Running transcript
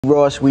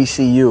Ross, we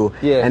see you.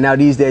 Yeah. And now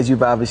these days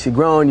you've obviously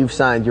grown, you've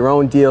signed your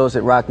own deals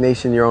at Roc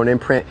Nation, your own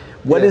imprint.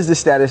 What is the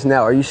status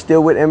now? Are you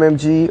still with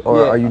MMG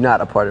or are you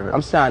not a part of it?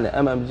 I'm signed to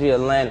MMG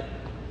Atlantic.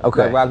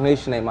 Okay. Like, Roc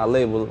Nation ain't my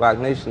label. Roc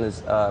Nation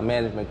is a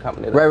management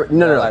company that,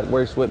 right.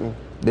 works with me.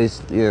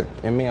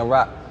 And me and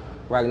Roc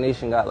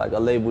Nation got like a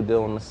label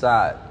deal on the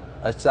side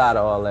of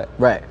all that.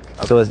 Right.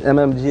 Okay. So it's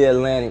MMG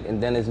Atlantic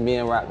and then it's me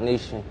and Roc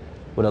Nation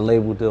with a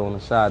label deal on the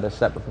side that's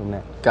separate from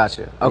that.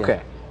 Gotcha. Okay.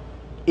 Yeah.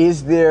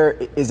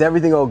 Is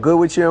everything all good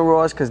with you and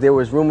Ross? Because there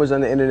was rumors on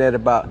the internet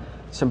about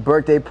some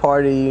birthday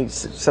party,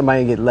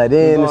 somebody get let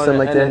in or something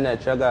like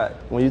that.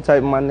 When you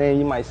type my name,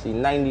 you might see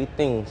 90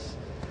 things.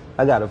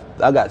 I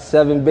got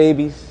 7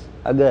 babies.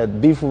 I got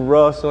beef with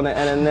Ross on the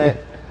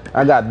internet.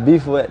 I got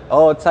beef with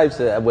all types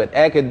of with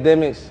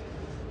academics.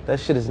 That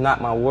shit is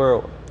not my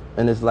world,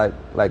 and it's like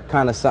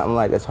kind of something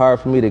like it's hard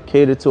for me to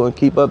cater to and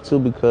keep up to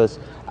because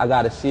I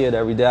gotta see it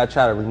every day. I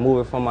try to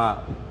remove it from my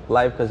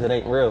life because it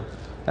ain't real.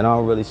 And I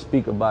don't really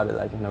speak about it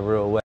like in a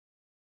real way.